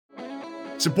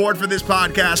Support for this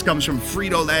podcast comes from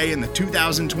Frito-Lay and the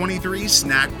 2023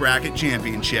 Snack Bracket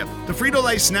Championship. The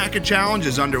Frito-Lay Snack-A Challenge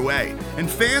is underway, and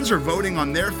fans are voting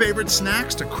on their favorite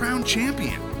snacks to crown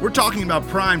champion. We're talking about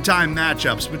prime-time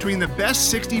matchups between the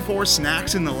best 64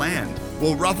 snacks in the land.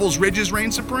 Will Ruffles Ridges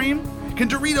reign supreme? Can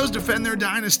Doritos defend their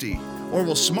dynasty? Or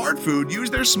will Smart Food use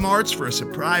their smarts for a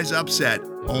surprise upset?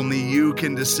 Only you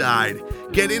can decide.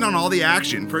 Get in on all the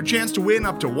action for a chance to win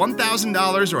up to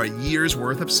 $1,000 or a year's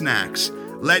worth of snacks.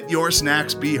 Let your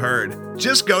snacks be heard.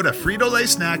 Just go to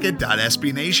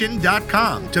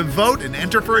fritolaysnacket.sbnation.com to vote and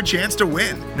enter for a chance to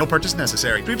win. No purchase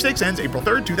necessary. Sweepstakes ends April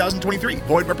 3rd, 2023.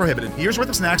 Void where prohibited. Year's worth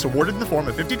of snacks awarded in the form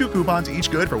of 52 coupons, each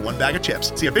good for one bag of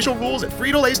chips. See official rules at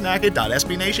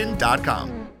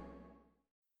fritolaysnacket.sbnation.com.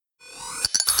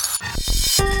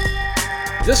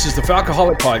 This is the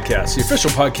Falcoholic Podcast, the official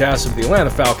podcast of the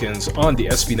Atlanta Falcons on the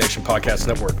SB Nation Podcast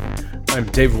Network. I'm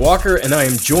David Walker, and I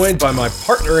am joined by my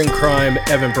partner in crime,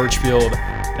 Evan Birchfield.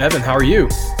 Evan, how are you?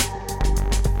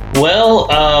 Well,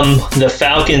 the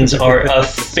Falcons are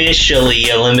officially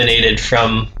eliminated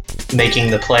from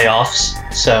making the playoffs.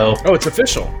 So, oh, it's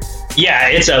official. Yeah,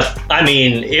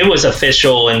 it was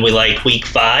official in week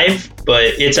 5, but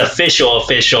it's official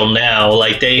now.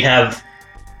 Like they have,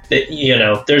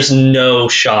 there's no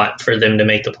shot for them to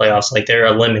make the playoffs. Like they're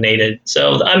eliminated.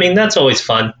 So, that's always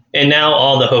fun. And now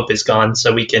all the hope is gone,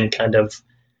 so we can kind of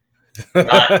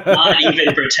not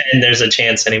even pretend there's a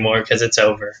chance anymore because it's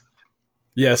over.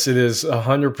 Yes, it is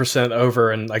 100%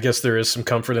 over, and I guess there is some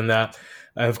comfort in that.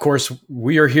 Of course,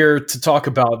 we are here to talk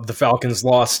about the Falcons'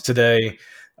 loss today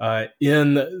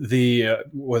in the,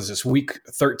 week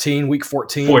 13, week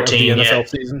 14 of the NFL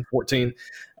season, 14.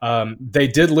 They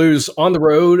did lose on the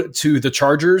road to the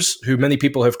Chargers, who many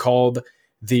people have called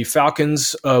the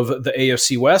Falcons of the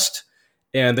AFC West.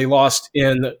 And they lost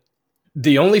in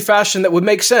the only fashion that would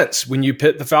make sense when you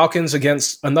pit the Falcons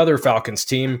against another Falcons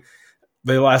team.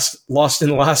 They lost in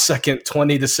the last second,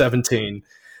 20-17.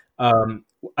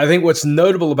 I think what's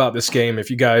notable about this game, if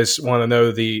you guys want to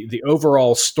know the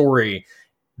overall story,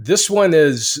 this one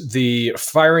is the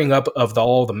firing up of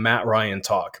all the Matt Ryan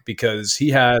talk, because he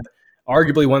had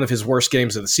arguably one of his worst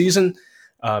games of the season.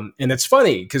 And it's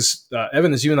funny because,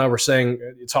 Evan, as you and I were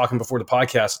talking before the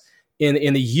podcast,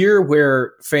 in a year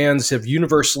where fans have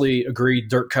universally agreed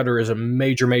Dirk Cutter is a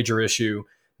major, major issue,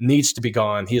 needs to be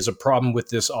gone. He has a problem with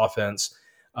this offense.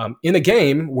 In a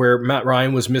game where Matt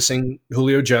Ryan was missing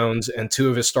Julio Jones and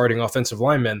 2 of his starting offensive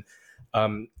linemen,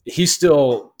 he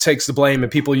still takes the blame,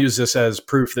 and people use this as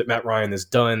proof that Matt Ryan is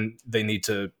done. They need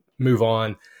to move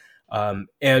on.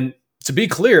 And to be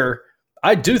clear,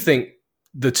 I do think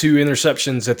the 2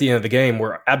 interceptions at the end of the game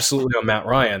were absolutely on Matt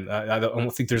Ryan. I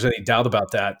don't think there's any doubt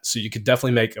about that. So you could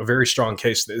definitely make a very strong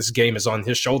case that this game is on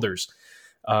his shoulders.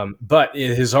 But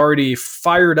it has already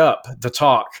fired up the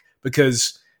talk,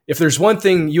 because if there's one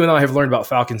thing you and I have learned about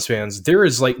Falcons fans, there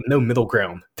is no middle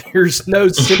ground. There's no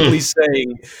simply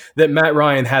saying that Matt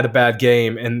Ryan had a bad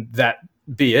game and that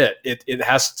be it. It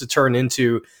has to turn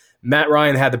into Matt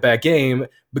Ryan had a bad game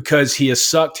because he has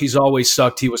sucked. He's always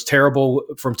sucked. He was terrible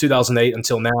from 2008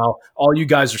 until now. All you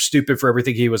guys are stupid for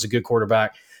everything. He was a good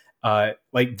quarterback.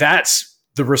 That's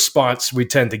the response we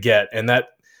tend to get. And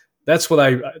that's what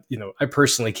I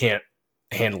personally can't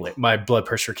handle it. My blood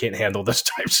pressure can't handle those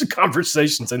types of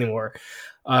conversations anymore.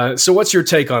 So what's your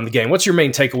take on the game? What's your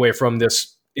main takeaway from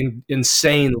this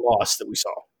insane loss that we saw?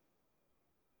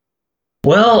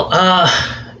 Well,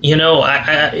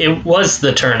 it was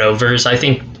the turnovers. I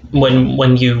think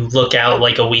when you look out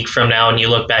a week from now and you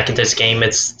look back at this game,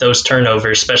 it's those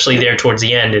turnovers, especially there towards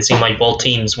the end. It seemed like both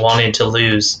teams wanted to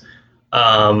lose.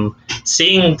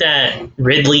 Seeing that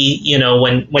Ridley,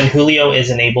 when Julio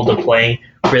isn't able to play,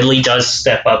 Ridley does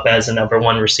step up as a number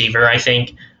 1 receiver, I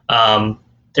think.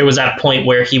 There was that point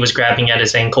where he was grabbing at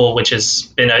his ankle, which has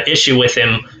been an issue with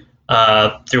him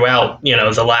throughout,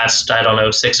 the last,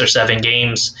 6 or 7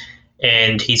 games,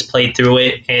 and he's played through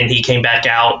it, and he came back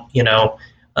out,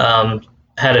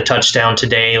 had a touchdown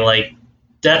today.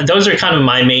 Those are kind of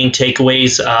my main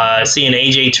takeaways. Seeing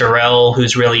AJ Terrell,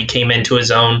 who's really came into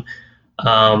his own.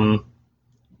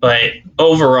 But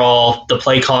overall, the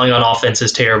play calling on offense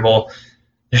is terrible.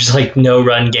 There's no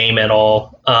run game at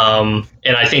all.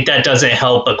 And I think that doesn't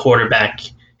help a quarterback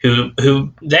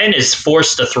who then is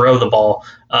forced to throw the ball.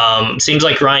 Seems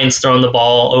like Ryan's thrown the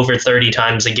ball over 30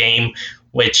 times a game,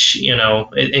 which,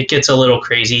 it gets a little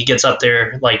crazy. He gets up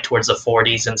there towards the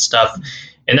 40s and stuff.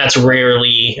 And that's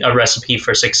rarely a recipe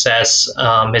for success.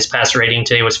 His passer rating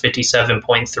today was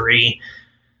 57.3.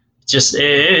 Just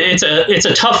it's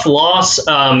a tough loss.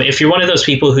 If you're one of those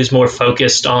people who's more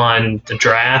focused on the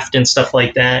draft and stuff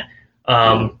like that,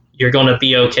 you're going to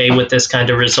be okay with this kind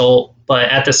of result. But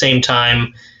at the same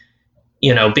time,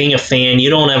 being a fan,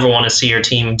 you don't ever want to see your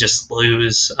team just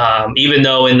lose, even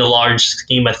though in the large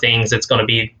scheme of things, it's going to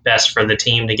be best for the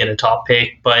team to get a top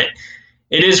pick. But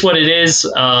it is what it is.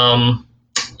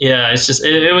 It's just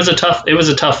it was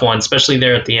a tough one, especially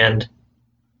there at the end.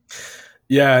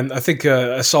 Yeah, and I think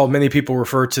I saw many people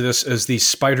refer to this as the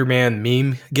Spider-Man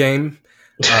meme game.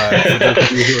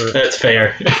 That's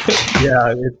fair.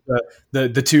 Yeah, it's,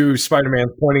 the two Spider-Man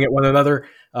pointing at one another.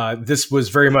 This was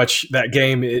very much that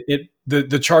game.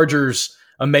 The Chargers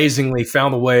amazingly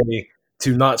found a way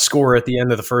to not score at the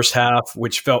end of the first half,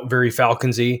 which felt very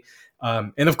Falcons-y.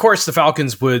 And of course, the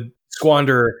Falcons would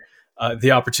squander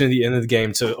the opportunity at the end of the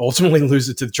game to ultimately lose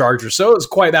it to the Chargers. So it was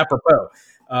quite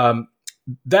apropos.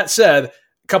 That said,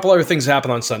 a couple other things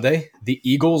happened on Sunday. The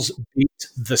Eagles beat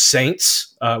the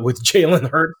Saints with Jalen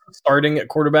Hurts starting at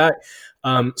quarterback.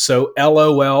 So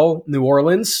LOL, New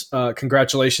Orleans.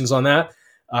 Congratulations on that.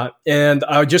 And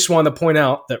I just want to point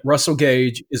out that Russell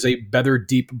Gage is a better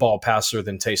deep ball passer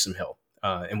than Taysom Hill.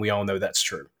 And we all know that's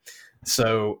true.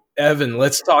 So, Evan,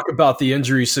 let's talk about the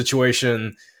injury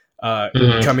situation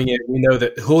coming in. We know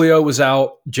that Julio was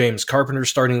out, James Carpenter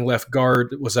starting left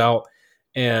guard was out,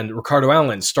 and Ricardo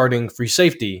Allen starting free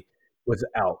safety was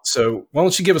out. So why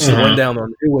don't you give us a rundown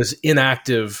on who was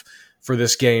inactive for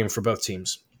this game for both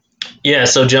teams? Yeah,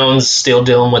 so Jones still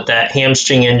dealing with that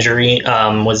hamstring injury,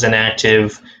 was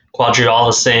inactive. Quadri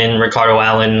Allison, Ricardo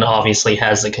Allen obviously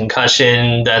has the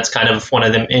concussion. That's kind of one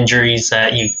of them injuries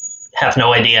that you have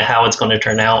no idea how it's going to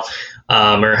turn out,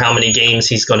 or how many games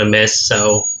he's going to miss.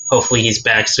 So hopefully he's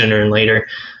back sooner than later.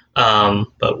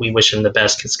 But we wish him the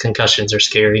best because concussions are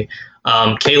scary.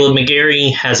 Caleb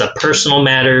McGarry has a personal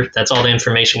matter. That's all the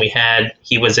information we had.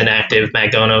 He was inactive.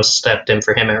 Matt Gono stepped in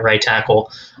for him at right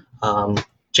tackle.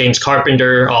 James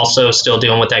Carpenter, also still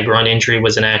dealing with that groin injury,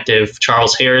 was inactive.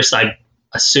 Charles Harris, I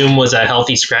assume, was a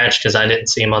healthy scratch because I didn't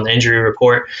see him on the injury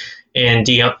report. And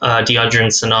DeAndre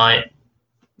Sanat,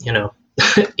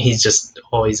 he's just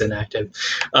always inactive.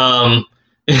 On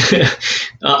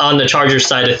the Chargers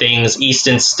side of things,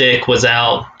 Easton Stick was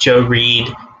out, Joe Reed,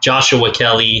 Joshua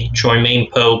Kelly, Troymaine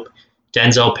Pope,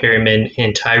 Denzel Perryman,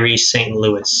 and Tyrese St.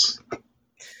 Louis.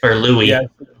 Or Louis. Yeah.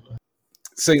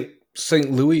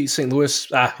 St. Louis.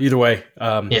 Either way.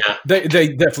 They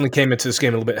definitely came into this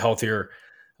game a little bit healthier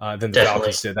than the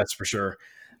Falcons did, that's for sure.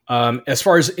 As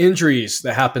far as injuries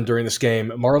that happened during this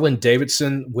game, Marlon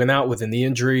Davidson went out with a knee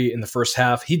injury in the first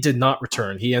half. He did not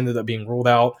return. He ended up being ruled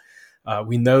out.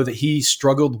 We know that he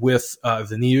struggled with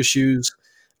the knee issues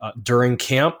during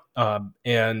camp.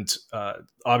 And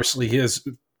obviously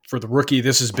for the rookie,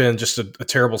 this has been just a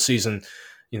terrible season.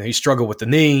 He struggled with the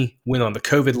knee, went on the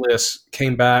COVID list,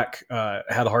 came back,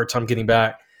 had a hard time getting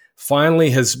back. Finally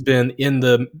has been in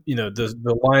the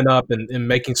lineup and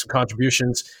making some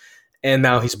contributions. And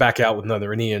now he's back out with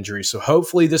another knee injury. So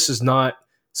hopefully this is not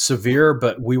severe,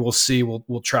 but we will see.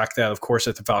 We'll track that, of course,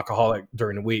 at the Falcoholic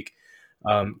during the week.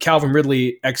 Calvin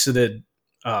Ridley exited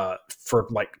for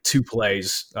like 2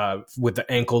 plays with the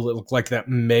ankle. It looked like that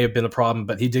may have been a problem,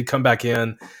 but he did come back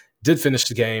in, did finish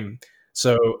the game.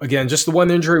 So again, just the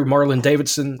one injury with Marlon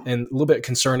Davidson, and a little bit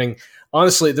concerning.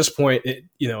 Honestly, at this point,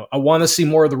 I want to see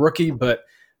more of the rookie, but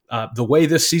the way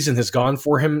this season has gone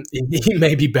for him, he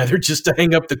may be better just to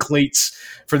hang up the cleats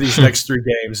for these next 3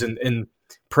 games and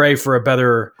pray for a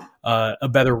better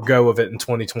go of it in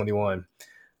 2021.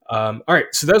 All right,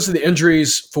 so those are the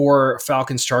injuries for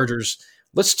Falcons Chargers.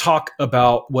 Let's talk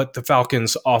about what the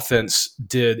Falcons offense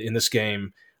did in this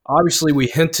game. Obviously, we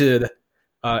hinted,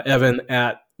 Evan,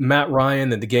 at Matt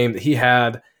Ryan and the game that he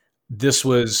had. This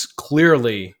was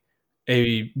clearly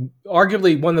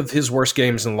arguably one of his worst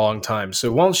games in a long time.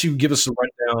 So why don't you give us a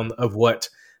rundown of what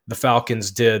the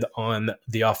Falcons did on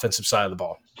the offensive side of the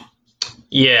ball?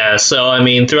 Yeah, so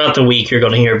throughout the week you're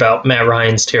going to hear about Matt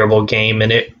Ryan's terrible game,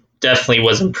 and it definitely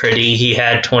wasn't pretty. He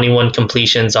had 21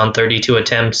 completions on 32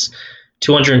 attempts,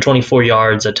 224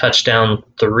 yards, a touchdown,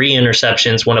 3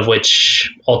 interceptions, one of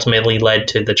which ultimately led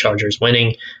to the Chargers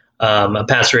winning, a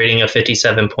pass rating of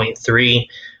 57.3.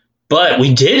 But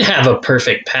we did have a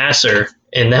perfect passer,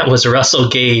 and that was Russell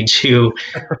Gage, who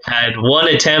had 1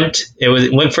 attempt.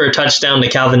 It went for a touchdown to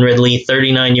Calvin Ridley,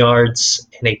 39 yards,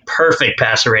 and a perfect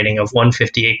passer rating of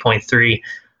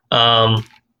 158.3.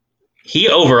 He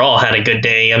overall had a good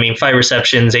day. 5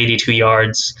 receptions, 82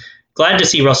 yards. Glad to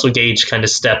see Russell Gage kind of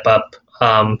step up,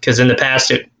 because in the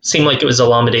past it seemed like it was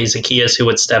Olamide Zaccheaus who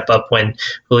would step up when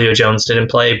Julio Jones didn't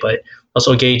play, but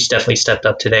Russell Gage definitely stepped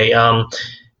up today.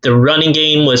 The running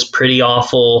game was pretty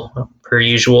awful, per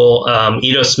usual.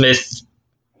 Ito Smith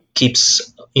keeps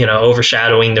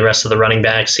overshadowing the rest of the running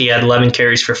backs. He had 11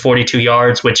 carries for 42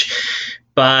 yards, which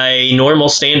by normal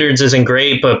standards isn't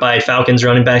great, but by Falcons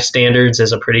running back standards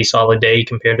is a pretty solid day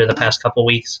compared to the past couple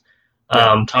weeks.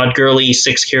 Todd Gurley,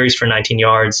 6 carries for 19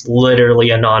 yards, literally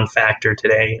a non-factor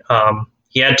today.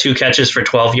 He had 2 catches for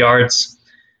 12 yards,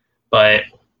 but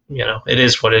it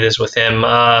is what it is with him.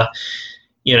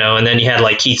 And then you had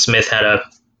like Keith Smith had a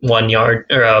 1 yard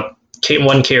or a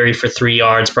 1 carry for 3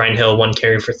 yards. Brian Hill, 1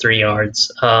 carry for 3 yards.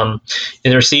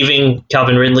 In receiving,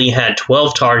 Calvin Ridley had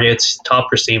 12 targets, top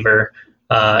receiver.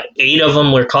 8 of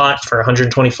them were caught for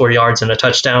 124 yards and a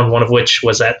touchdown, one of which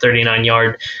was that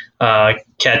 39-yard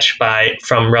catch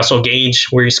from Russell Gage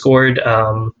where he scored.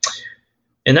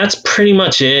 And that's pretty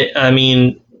much it. I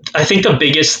mean, I think the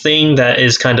biggest thing that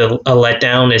is kind of a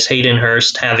letdown is Hayden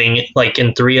Hurst having, like,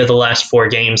 in 3 of the last 4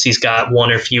 games, he's got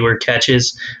 1 or fewer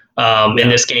catches. In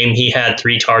this game, he had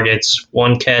 3 targets,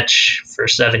 1 catch for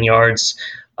 7 yards.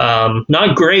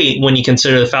 Not great when you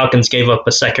consider the Falcons gave up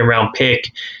a second-round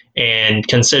pick, and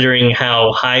considering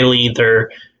how highly their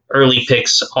early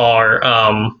picks are,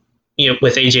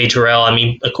 with A.J. Terrell. I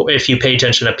mean, if you pay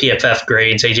attention to PFF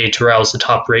grades, A.J. Terrell is the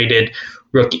top-rated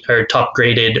rookie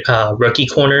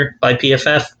corner by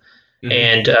PFF. Mm-hmm.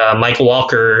 And Michael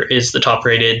Walker is the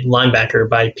top-rated linebacker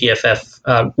by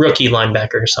PFF, rookie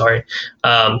linebacker, sorry.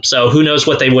 So who knows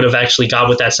what they would have actually got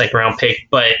with that second-round pick.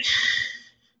 But,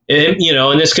 and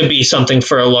this could be something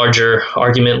for a larger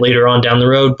argument later on down the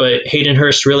road. But Hayden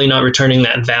Hurst really not returning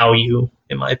that value,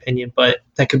 in my opinion. But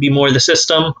that could be more the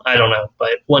system. I don't know.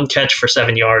 But 1 catch for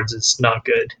 7 yards is not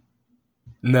good.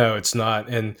 No, it's not.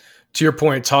 And to your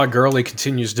point, Todd Gurley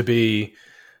continues to be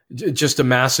just a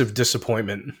massive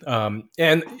disappointment.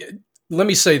 And let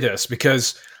me say this,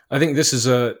 because I think this is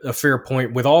a fair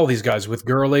point with all these guys, with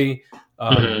Gurley,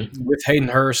 with Hayden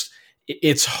Hurst.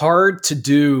 It's hard to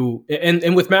do,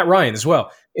 and with Matt Ryan as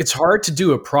well, it's hard to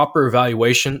do a proper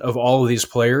evaluation of all of these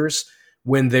players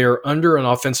when they're under an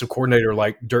offensive coordinator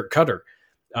like Dirk Cutter.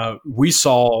 We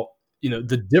saw,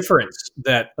 the difference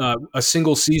that a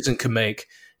single season can make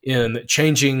in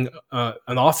changing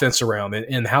an offense around,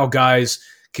 and how guys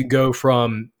can go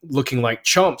from looking like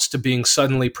chumps to being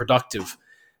suddenly productive.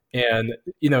 And,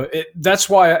 that's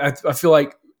why I feel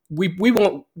like we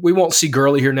won't see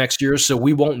Gurley here next year, so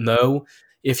we won't know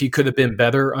if he could have been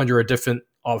better under a different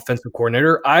offensive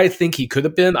coordinator. I think he could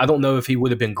have been. I don't know if he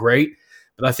would have been great,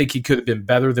 but I think he could have been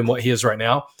better than what he is right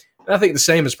now. And I think the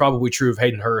same is probably true of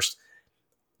Hayden Hurst.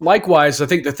 Likewise, I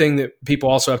think the thing that people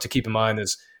also have to keep in mind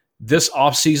is this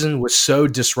offseason was so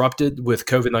disrupted with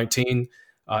COVID-19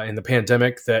 and the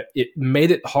pandemic that it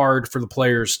made it hard for the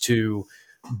players to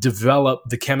develop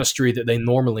the chemistry that they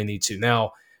normally need to.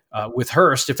 Now, with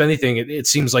Hurst, if anything, it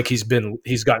seems like he's gotten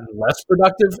less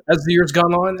productive as the year's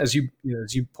gone on, as you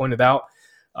pointed out.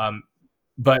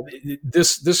 But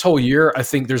this whole year, I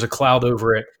think there's a cloud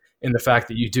over it in the fact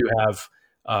that you do have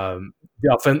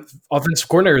the offensive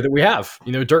coordinator that we have.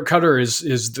 Dirk Cutter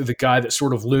is the guy that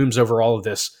sort of looms over all of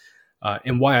this,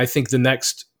 and why I think the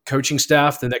next coaching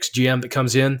staff, the next GM that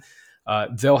comes in,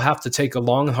 they'll have to take a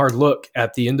long and hard look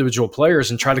at the individual players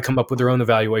and try to come up with their own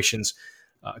evaluations.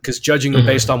 Because judging them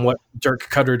based on what Dirk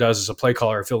Cutter does as a play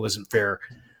caller, I feel isn't fair.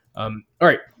 All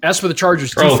right. As for the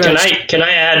Chargers defense, can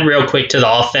I add real quick to the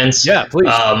offense? Yeah, please.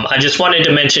 I just wanted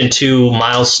to mention 2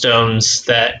 milestones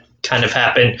that kind of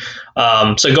happened.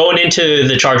 So going into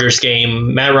the Chargers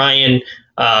game, Matt Ryan,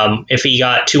 if he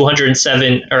got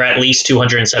 207 or at least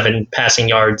 207 passing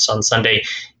yards on Sunday,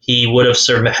 he would have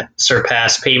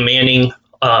surpassed Peyton Manning,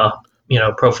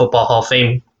 Pro Football Hall of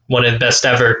Fame, one of the best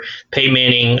ever, Peyton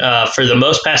Manning, for the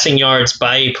most passing yards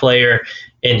by a player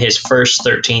in his first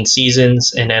 13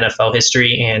 seasons in NFL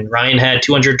history. And Ryan had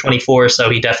 224, so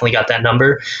he definitely got that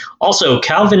number. Also,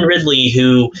 Calvin Ridley,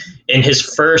 who in his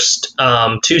first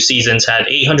 2 seasons had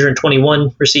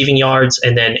 821 receiving yards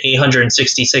and then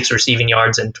 866 receiving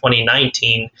yards in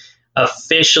 2019,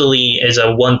 officially is a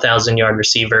 1,000-yard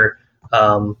receiver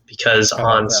because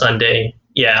on Sunday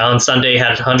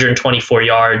had 124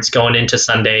 yards. Going into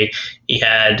Sunday, he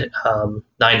had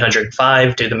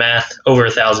 905. Do the math, over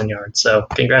 1,000 yards. So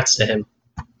congrats to him.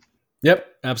 Yep,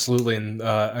 absolutely. And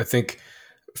I think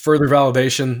further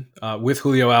validation with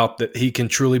Julio out that he can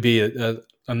truly be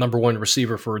a number 1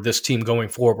 receiver for this team going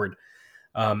forward.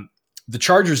 The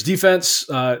Chargers defense,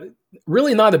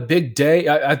 really not a big day.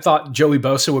 I thought Joey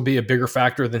Bosa would be a bigger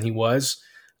factor than he was.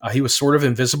 He was sort of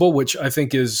invisible, which I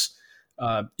think is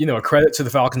a credit to the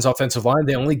Falcons offensive line.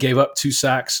 They only gave up 2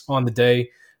 sacks on the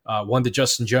day, 1 to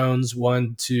Justin Jones,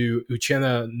 1 to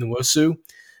Uchenna Nwosu.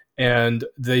 And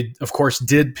they, of course,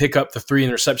 did pick up the 3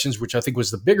 interceptions, which I think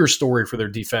was the bigger story for their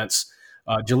defense.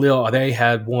 Jaleel Ade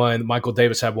had one, Michael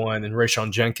Davis had one, and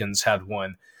Rayshon Jenkins had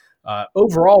one.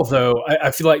 Overall, though,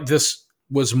 I feel like this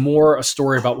was more a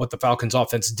story about what the Falcons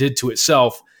offense did to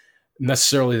itself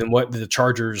necessarily than what the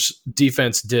Chargers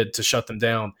defense did to shut them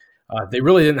down. They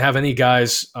really didn't have any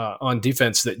guys on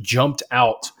defense that jumped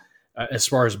out as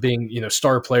far as being,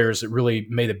 star players that really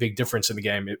made a big difference in the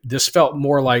game. This felt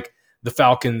more like the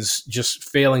Falcons just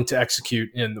failing to execute,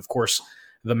 and of course,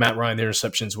 the Matt Ryan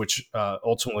interceptions, which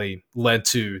ultimately led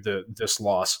to this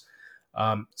loss.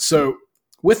 So,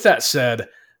 with that said,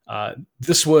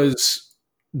 this was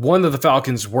one of the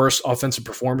Falcons' worst offensive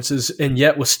performances, and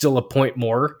yet was still a point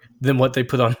more than what they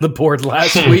put on the board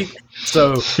last week.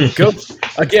 So go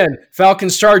again,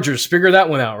 Falcons Chargers, figure that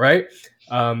one out, right?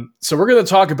 So we're going to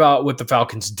talk about what the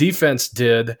Falcons defense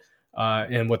did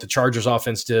and what the Chargers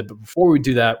offense did. But before we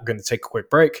do that, we're going to take a quick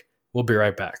break. We'll be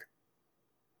right back.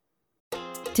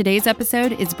 Today's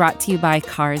episode is brought to you by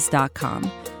Cars.com.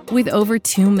 With over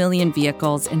 2 million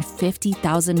vehicles and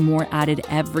 50,000 more added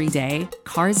every day,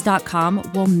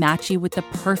 Cars.com will match you with the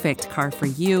perfect car for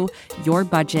you, your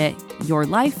budget, your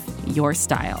life, your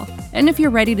style. And if you're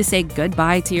ready to say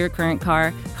goodbye to your current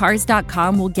car,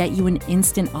 Cars.com will get you an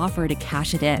instant offer to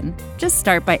cash it in. Just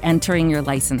start by entering your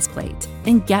license plate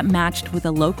and get matched with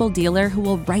a local dealer who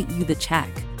will write you the check.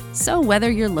 So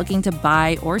whether you're looking to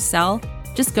buy or sell,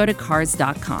 just go to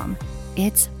Cars.com.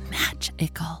 It's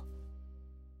magical.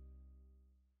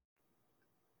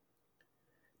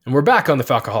 And we're back on the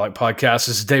Falcoholic Podcast.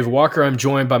 This is David Walker. I'm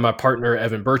joined by my partner,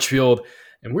 Evan Birchfield,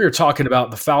 and we are talking about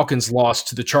the Falcons' loss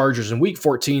to the Chargers in Week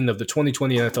 14 of the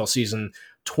 2020 NFL season,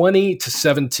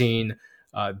 20-17.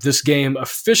 This game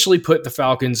officially put the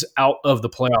Falcons out of the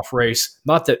playoff race.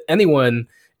 Not that anyone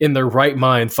in their right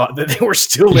mind thought that they were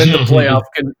still in the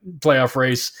playoff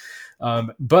race.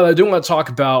 But I do want to talk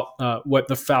about what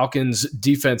the Falcons'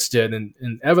 defense did.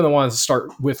 And Evan, I wanted to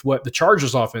start with what the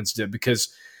Chargers' offense did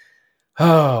because –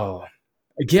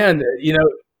 again,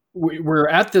 we're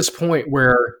at this point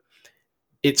where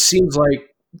it seems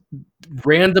like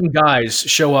random guys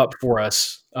show up for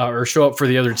us or show up for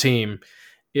the other team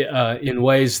in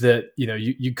ways that,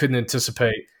 you couldn't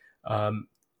anticipate.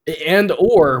 And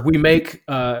or we make,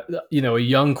 a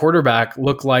young quarterback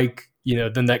look like,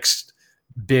 the next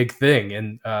big thing.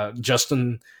 And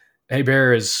Justin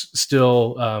Herbert is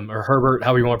still, or Herbert,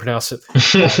 however you want to pronounce it.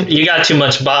 You got too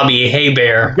much Bobby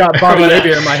Herbert. Got Bobby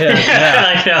Herbert in my head. Yeah.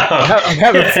 I know. I'm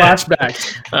having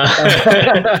flashbacks.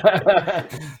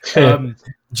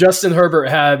 Justin Herbert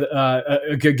had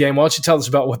a good game. Why don't you tell us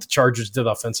about what the Chargers did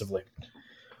offensively?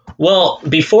 Well,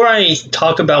 before I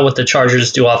talk about what the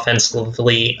Chargers do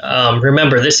offensively,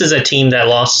 remember, this is a team that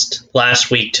lost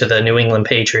last week to the New England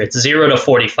Patriots,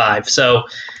 0-45. So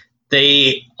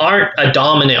they aren't a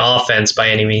dominant offense by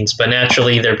any means, but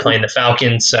naturally they're playing the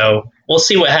Falcons, so we'll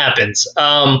see what happens.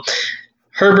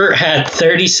 Herbert had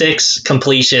 36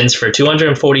 completions for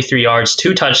 243 yards,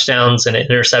 2 touchdowns, and an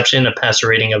interception, a passer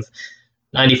rating of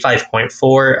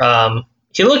 95.4.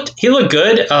 He looked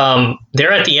good.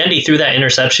 There at the end, he threw that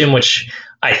interception, which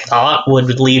I thought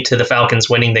would lead to the Falcons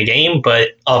winning the game,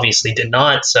 but obviously did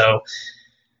not. So,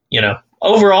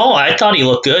 overall, I thought he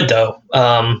looked good, though.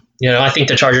 I think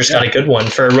the Chargers got a good one.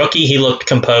 For a rookie, he looked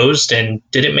composed and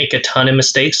didn't make a ton of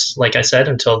mistakes, like I said,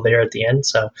 until there at the end.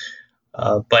 So,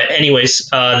 but anyways,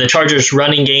 the Chargers'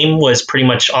 running game was pretty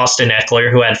much Austin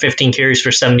Eckler, who had 15 carries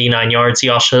for 79 yards. He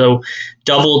also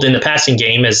doubled in the passing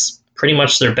game as pretty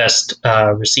much their best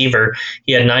receiver.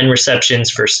 He had 9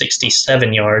 receptions for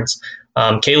 67 yards.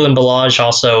 Kalen Ballage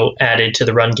also added to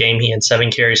the run game. He had 7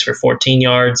 carries for 14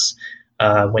 yards.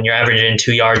 When you're averaging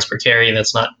 2 yards per carry,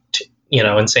 that's not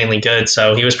insanely good.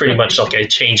 So he was pretty much like a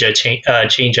change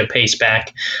of pace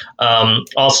back.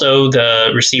 Also,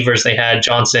 the receivers, they had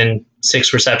Johnson,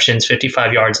 6 receptions,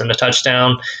 55 yards, and a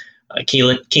touchdown.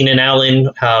 Keenan Allen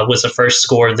was the first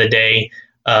score of the day.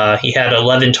 He had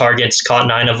 11 targets, caught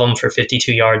 9 of them for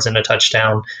 52 yards and a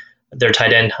touchdown. Their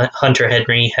tight end, Hunter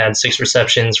Henry, had 6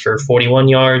 receptions for 41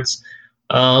 yards.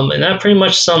 And that pretty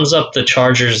much sums up the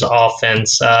Chargers'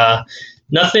 offense.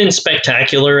 Nothing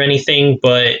spectacular or anything,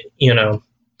 but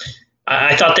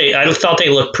I thought they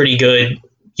looked pretty good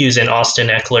using Austin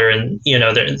Eckler, and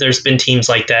there's been teams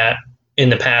like that in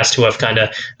the past who have kind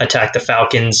of attacked the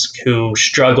Falcons, who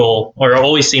struggle or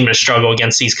always seem to struggle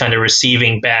against these kind of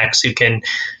receiving backs who can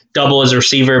double as a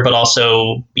receiver but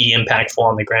also be impactful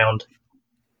on the ground.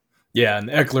 Yeah, and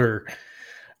Eckler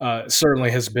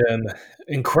certainly has been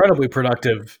incredibly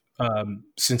productive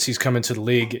since he's come into the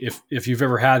league. If you've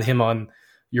ever had him on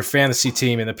your fantasy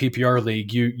team in the PPR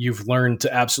league, you've learned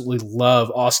to absolutely love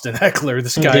Austin Eckler.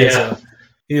 This guy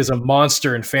is a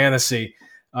monster in fantasy.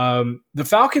 The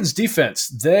Falcons defense,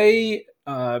 they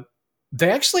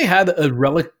actually had a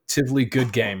relatively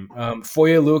good game.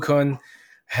 Foye Oluokun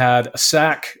had a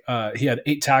sack. He had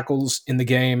 8 tackles in the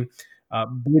game.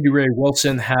 Brady Ray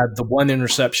Wilson had the 1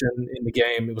 interception in the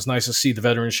game. It was nice to see the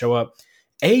veterans show up.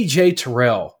 A.J.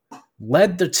 Terrell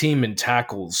led the team in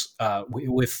tackles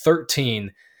with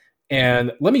 13.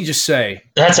 And let me just say,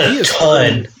 that's a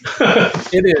ton.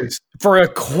 It is for a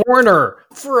corner.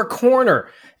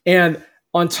 And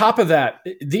on top of that,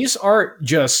 these aren't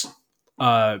just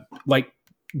like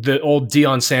the old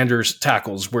Deion Sanders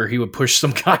tackles where he would push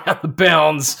some guy out of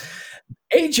bounds.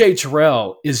 A.J.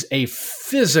 Terrell is a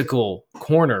physical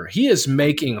corner. He is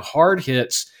making hard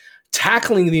hits,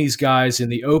 tackling these guys in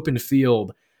the open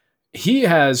field. He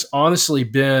has honestly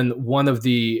been one of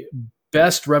the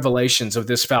best revelations of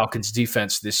this Falcons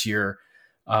defense this year.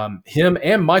 Him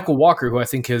and Michael Walker, who I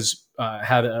think has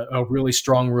had a really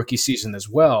strong rookie season as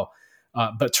well.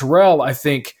 But Terrell, I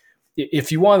think,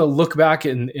 if you want to look back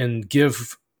and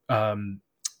give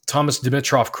Thomas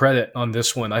Dimitroff credit on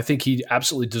this one, I think he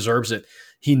absolutely deserves it.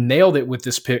 He nailed it with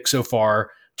this pick so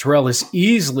far. Terrell is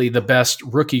easily the best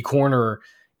rookie corner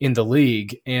in the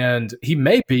league, and he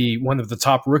may be one of the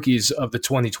top rookies of the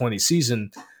 2020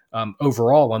 season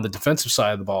overall on the defensive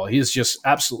side of the ball. He is just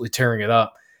absolutely tearing it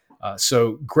up.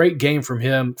 So great game from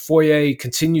him. Foye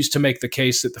continues to make the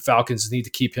case that the Falcons need to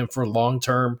keep him for long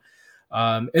term.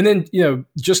 And then,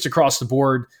 just across the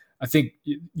board, I think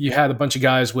you had a bunch of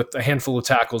guys with a handful of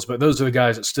tackles, but those are the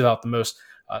guys that stood out the most.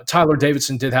 Tyler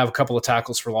Davidson did have a couple of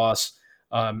tackles for loss.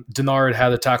 Denard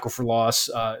had a tackle for loss,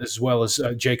 as well as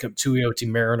Jacob Tuioti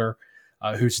Mariner,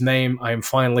 whose name I am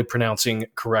finally pronouncing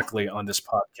correctly on this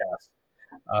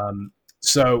podcast.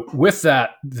 So with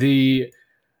that, this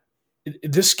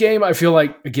game, I feel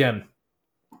like, again,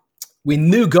 we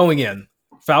knew going in,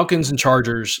 Falcons and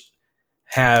Chargers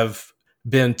have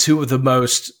been 2 of the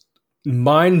most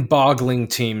mind-boggling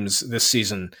teams this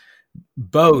season.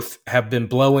 Both have been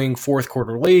blowing fourth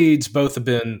quarter leads. Both have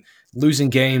been losing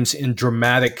games in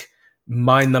dramatic,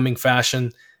 mind-numbing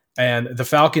fashion. And the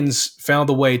Falcons found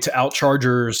a way to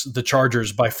out-Chargers the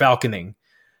Chargers by falconing,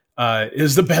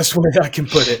 is the best way I can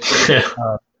put it.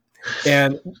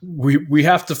 And we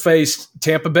have to face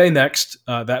Tampa Bay next.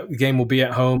 That game will be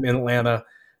at home in Atlanta.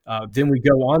 Then we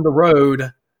go on the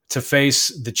road to face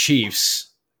the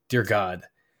Chiefs. Dear God.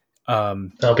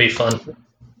 That'll be fun.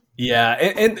 Yeah.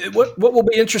 And what will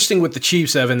be interesting with the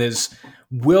Chiefs, Evan, is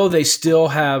will they still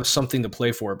have something to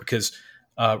play for? Because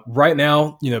right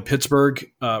now, Pittsburgh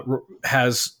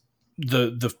has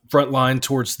the front line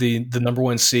towards the number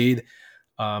 1 seed.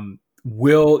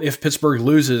 If Pittsburgh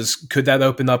loses, could that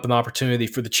open up an opportunity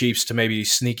for the Chiefs to maybe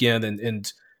sneak in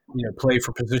and play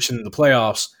for position in the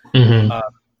playoffs,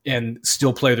 and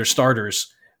still play their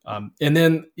starters? And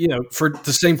then, for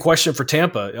the same question for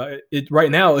Tampa,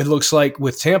 right now it looks like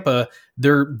with Tampa,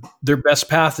 their best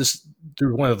path is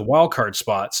through one of the wild card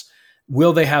spots.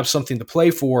 Will they have something to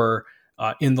play for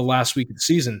in the last week of the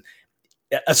season?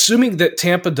 Assuming that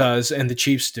Tampa does and the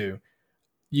Chiefs do,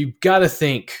 you've got to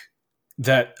think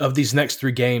that of these next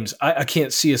 3 games, I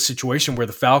can't see a situation where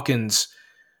the Falcons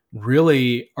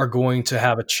really are going to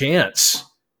have a chance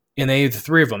in any of the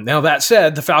 3 of them. Now, that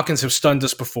said, the Falcons have stunned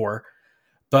us before,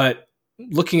 but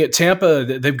looking at Tampa,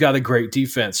 they've got a great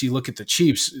defense. You look at the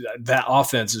Chiefs, that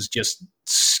offense is just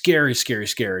scary, scary,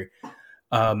 scary.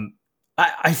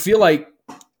 I feel like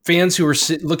fans who are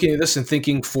looking at this and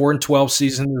thinking 4-12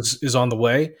 season is on the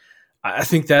way, I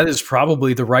think that is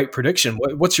probably the right prediction.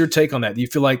 What's your take on that? Do you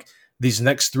feel like these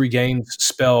next 3 games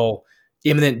spell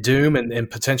imminent doom and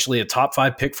potentially a top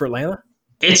 5 pick for Atlanta?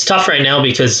 It's tough right now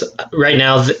because right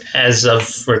now, as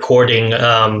of recording,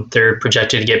 they're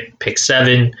projected to get pick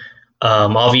 7.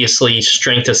 Obviously,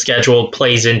 strength of schedule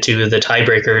plays into the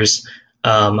tiebreakers.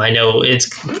 I know it's,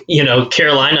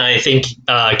 Carolina. I think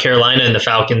Carolina and the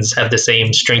Falcons have the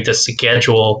same strength of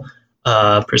schedule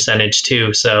percentage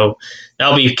too. So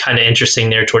that'll be kind of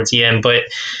interesting there towards the end. But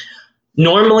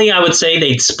normally, I would say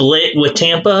they'd split with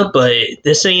Tampa, but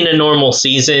this ain't a normal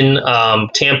season.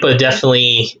 Tampa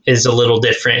definitely is a little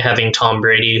different, having Tom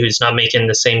Brady, who's not making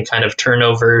the same kind of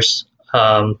turnovers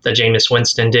that Jameis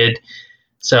Winston did.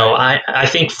 So I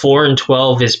think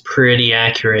 4-12 is pretty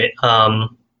accurate.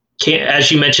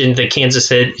 As you mentioned, the Kansas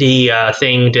City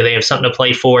thing, do they have something to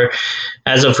play for?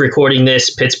 As of recording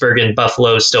this, Pittsburgh and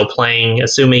Buffalo is still playing.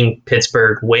 Assuming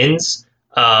Pittsburgh wins,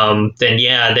 then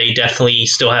yeah, they definitely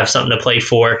still have something to play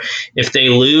for. If they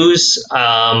lose,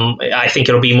 I think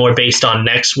it'll be more based on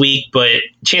next week, but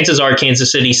chances are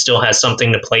Kansas City still has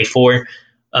something to play for.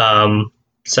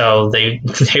 So they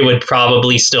would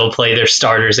probably still play their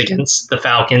starters against the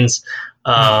Falcons.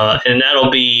 and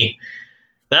that'll be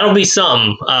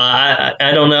something.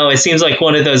 I don't know. It seems like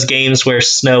one of those games where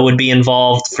snow would be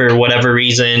involved for whatever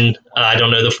reason. I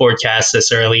don't know the forecast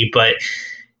this early, but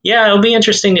yeah, it'll be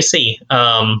interesting to see.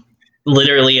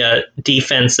 Literally a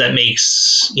defense that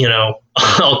makes,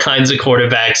 all kinds of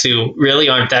quarterbacks who really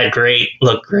aren't that great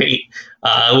look great.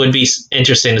 It would be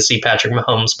interesting to see Patrick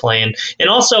Mahomes playing. And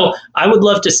also, I would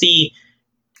love to see,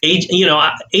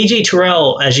 AJ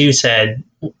Terrell, as you said,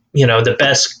 the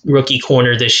best rookie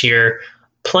corner this year,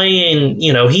 playing,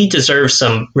 he deserves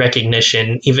some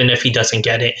recognition, even if he doesn't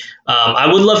get it.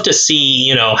 I would love to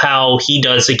see, how he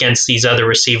does against these other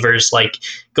receivers, like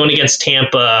going against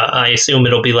Tampa. I assume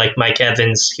it'll be like Mike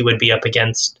Evans. He would be up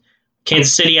against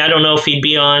Kansas City. I don't know if he'd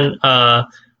be on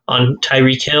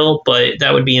Tyreek Hill, but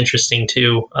that would be interesting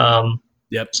too.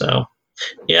 Yep. So,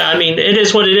 yeah, I mean, it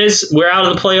is what it is. We're out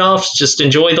of the playoffs. Just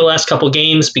enjoy the last couple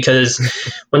games, because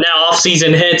when that off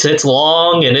season hits, it's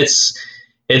long and it's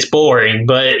boring,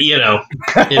 but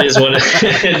it is what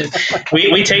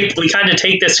we kind of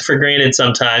take this for granted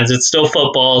sometimes. It's still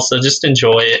football, so just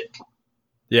enjoy it.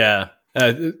 Yeah,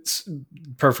 it's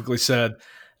perfectly said.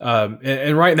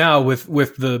 And right now, with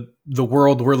the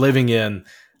world we're living in,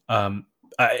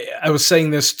 I was saying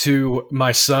this to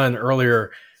my son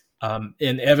earlier, and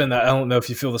Evan, I don't know if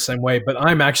you feel the same way, but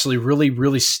I'm actually really,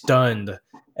 really stunned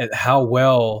at how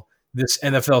well this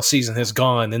NFL season has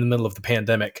gone in the middle of the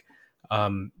pandemic.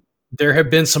 There have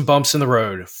been some bumps in the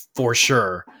road for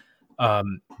sure.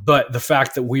 But the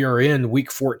fact that we are in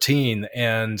week 14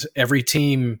 and every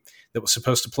team that was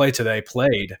supposed to play today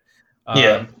played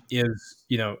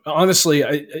is, honestly,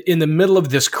 in the middle of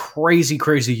this crazy,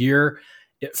 crazy year,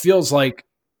 it feels like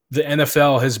the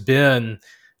NFL has been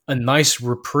a nice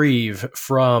reprieve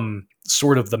from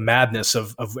sort of the madness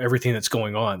of everything that's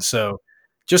going on. So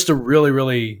just a really,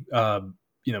 really,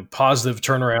 positive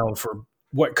turnaround for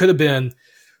what could have been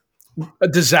a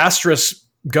disastrous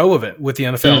go of it with the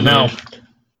NFL. Mm-hmm. Now,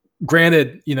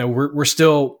 granted, we're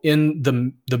still in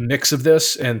the mix of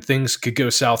this, and things could go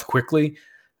south quickly,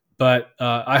 but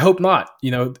I hope not.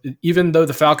 Even though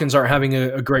the Falcons aren't having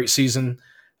a great season,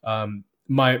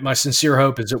 my sincere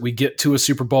hope is that we get to a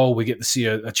Super Bowl, we get to see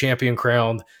a champion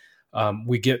crowned,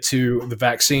 we get to the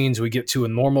vaccines, we get to a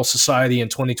normal society in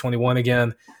 2021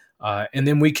 again. And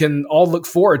then we can all look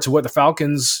forward to what the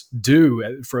Falcons do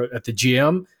at the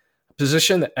GM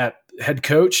position, at head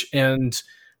coach, and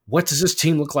what does this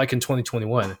team look like in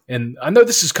 2021? And I know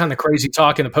this is kind of crazy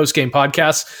talk in a post-game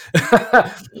podcast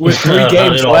with 3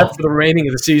 games left for the remaining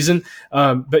of the season.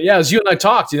 But yeah, as you and I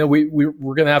talked, we're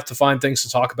going to have to find things to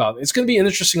talk about. It's going to be an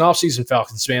interesting offseason,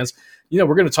 Falcons fans. We're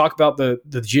going to talk about the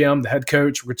GM, the head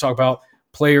coach. We're going to talk about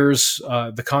players,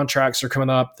 the contracts are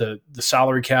coming up, the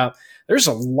salary cap. There's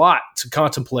a lot to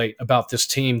contemplate about this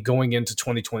team going into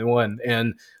 2021,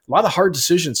 and a lot of hard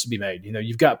decisions to be made.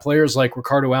 You've got players like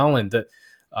Ricardo Allen that,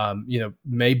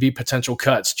 may be potential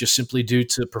cuts just simply due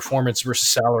to performance versus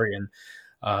salary. And,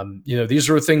 these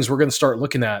are things we're going to start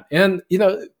looking at. And,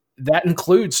 that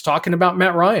includes talking about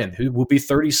Matt Ryan, who will be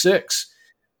 36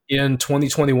 in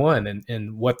 2021,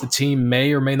 and what the team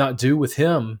may or may not do with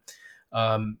him,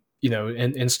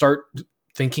 and start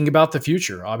thinking about the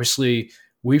future. Obviously,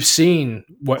 we've seen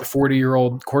what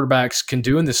 40-year-old quarterbacks can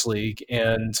do in this league,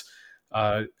 and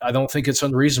I don't think it's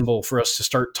unreasonable for us to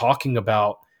start talking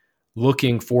about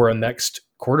looking for a next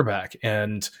quarterback.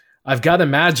 And I've got to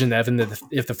imagine, Evan, that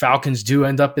if the Falcons do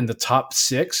end up in the top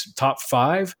 6, top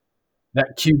 5,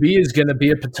 that QB is going to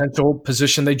be a potential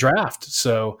position they draft.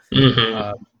 So,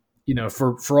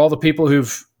 for all the people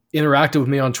who've interacted with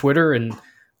me on Twitter, and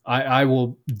I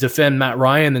will defend Matt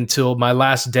Ryan until my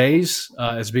last days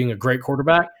as being a great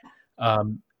quarterback.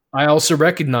 I also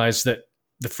recognize that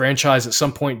the franchise at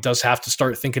some point does have to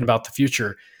start thinking about the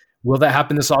future. Will that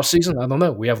happen this offseason? I don't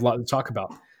know. We have a lot to talk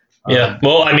about. Yeah.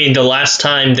 Well, I mean, the last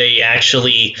time they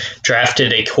actually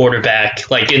drafted a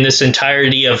quarterback, like in this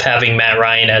entirety of having Matt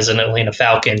Ryan as an Atlanta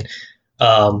Falcon,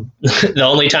 the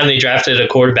only time they drafted a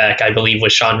quarterback, I believe,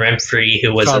 was Sean Remfrey,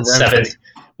 who was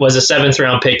a seventh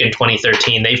round pick in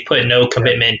 2013. They've put no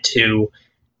commitment to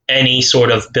any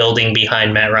sort of building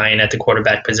behind Matt Ryan at the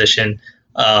quarterback position.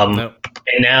 No.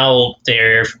 And now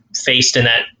they're faced in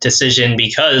that decision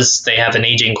because they have an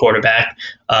aging quarterback.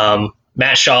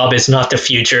 Matt Schaub is not the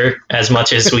future, as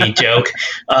much as we joke.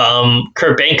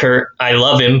 Kurt Banker, I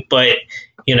love him, but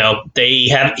he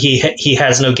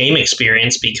has no game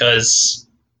experience because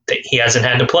he hasn't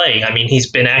had to play. I mean, he's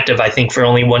been active, I think, for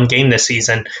only 1 game this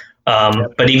season.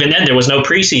 But even then, there was no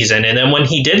preseason. And then when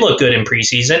he did look good in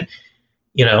preseason,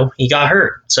 he got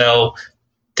hurt. So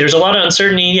there's a lot of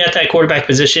uncertainty at that quarterback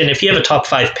position. If you have a top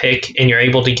 5 pick and you're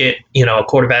able to get, a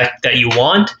quarterback that you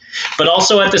want, but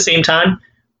also at the same time,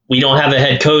 we don't have a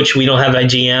head coach. We don't have a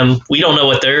GM. We don't know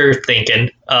what they're thinking.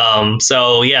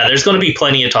 So, yeah, there's going to be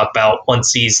plenty to talk about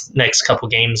once these next couple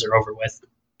games are over with.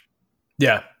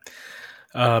 Yeah.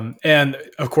 And,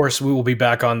 of course, we will be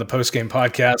back on the Postgame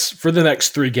podcast for the next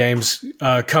 3 games.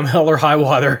 Come hell or high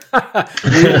water.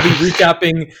 We will be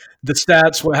recapping the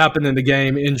stats, what happened in the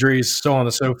game, injuries, so on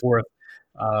and so forth.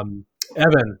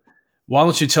 Evan, why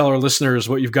don't you tell our listeners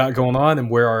what you've got going on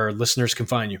and where our listeners can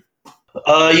find you?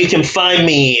 You can find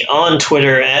me on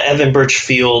Twitter at Evan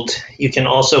Birchfield. You can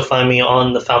also find me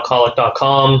on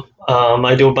thefalcoholic.com.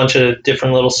 I do a bunch of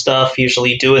different little stuff,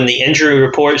 usually doing the injury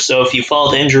report. So if you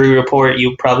follow the injury report,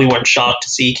 you probably weren't shocked to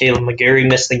see Caleb McGarry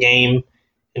miss the game,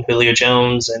 and Julio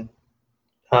Jones and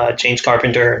James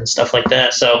Carpenter and stuff like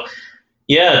that. So,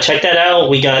 yeah, check that out.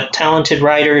 We got talented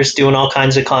writers doing all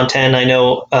kinds of content. I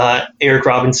know Eric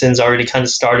Robinson's already kind of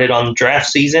started on draft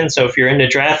season. So if you're into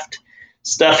draft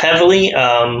stuff heavily,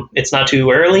 it's not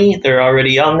too early. They're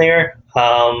already on there.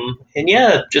 And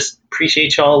yeah, just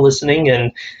appreciate y'all listening.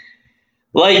 And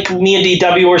like me and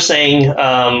DW were saying,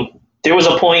 there was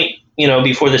a point,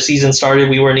 before the season started,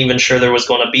 we weren't even sure there was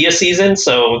going to be a season.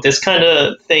 So this kind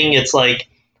of thing, it's like,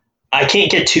 I can't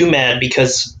get too mad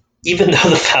because even though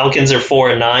the Falcons are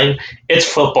 4-9,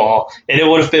 it's football, and it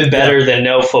would have been better than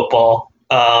no football.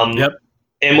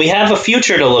 And we have a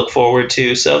future to look forward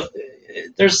to. So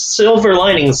there's silver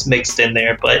linings mixed in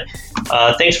there, but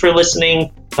thanks for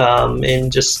listening,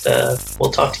 and just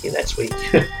we'll talk to you next week.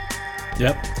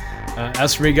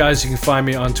 As for me, guys, you can find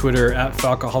me on Twitter at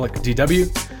FalcoholicDW.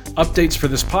 Updates for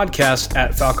this podcast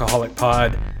at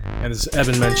FalcoholicPod. And as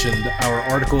Evan mentioned, our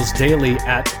articles daily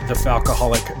at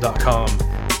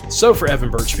thefalcoholic.com. So for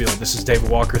Evan Birchfield, this is David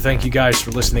Walker. Thank you guys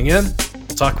for listening in.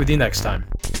 We'll talk with you next time.